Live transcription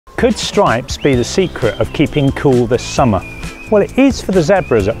Could stripes be the secret of keeping cool this summer? Well, it is for the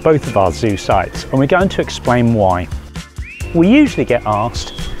zebras at both of our zoo sites, and we're going to explain why. We usually get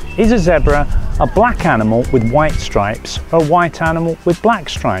asked, is a zebra a black animal with white stripes or a white animal with black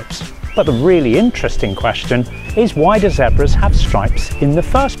stripes? But the really interesting question is, why do zebras have stripes in the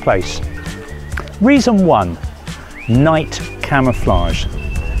first place? Reason 1, night camouflage.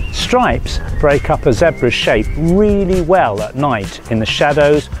 Stripes break up a zebra's shape really well at night in the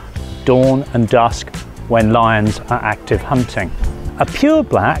shadows, dawn and dusk, when lions are active hunting. A pure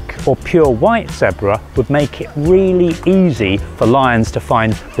black or pure white zebra would make it really easy for lions to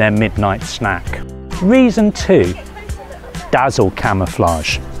find their midnight snack. Reason 2, dazzle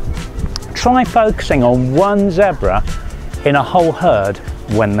camouflage. Try focusing on one zebra in a whole herd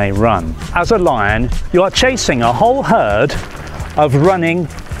when they run. As a lion, you are chasing a whole herd of running,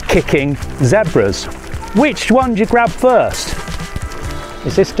 kicking zebras. Which one do you grab first?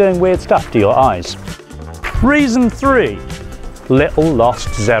 Is this doing weird stuff to your eyes? Reason 3, little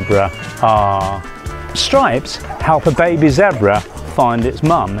lost zebra. Stripes help a baby zebra find its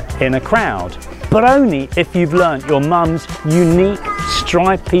mum in a crowd, but only if you've learnt your mum's unique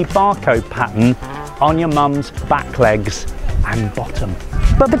stripy barcode pattern on your mum's back legs and bottom.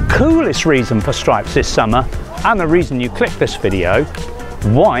 But the coolest reason for stripes this summer, and the reason you click this video,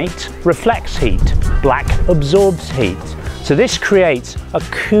 white reflects heat, black absorbs heat. So this creates a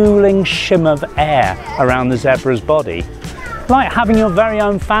cooling shimmer of air around the zebra's body, like having your very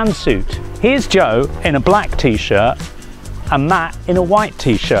own fan suit. Here's Joe in a black t-shirt and Matt in a white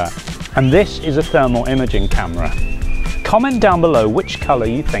t-shirt, and this is a thermal imaging camera. Comment down below which colour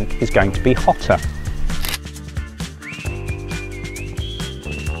you think is going to be hotter.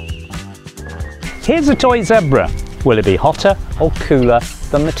 Here's a toy zebra. Will it be hotter or cooler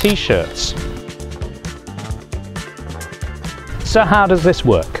than the t-shirts? So how does this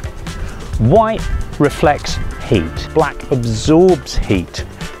work? White reflects heat, black absorbs heat.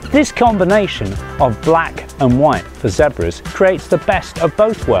 This combination of black and white for zebras creates the best of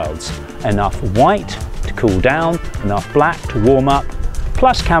both worlds. Enough white to cool down, enough black to warm up,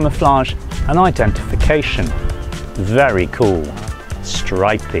 plus camouflage and identification. Very cool.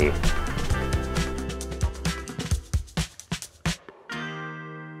 Stripy.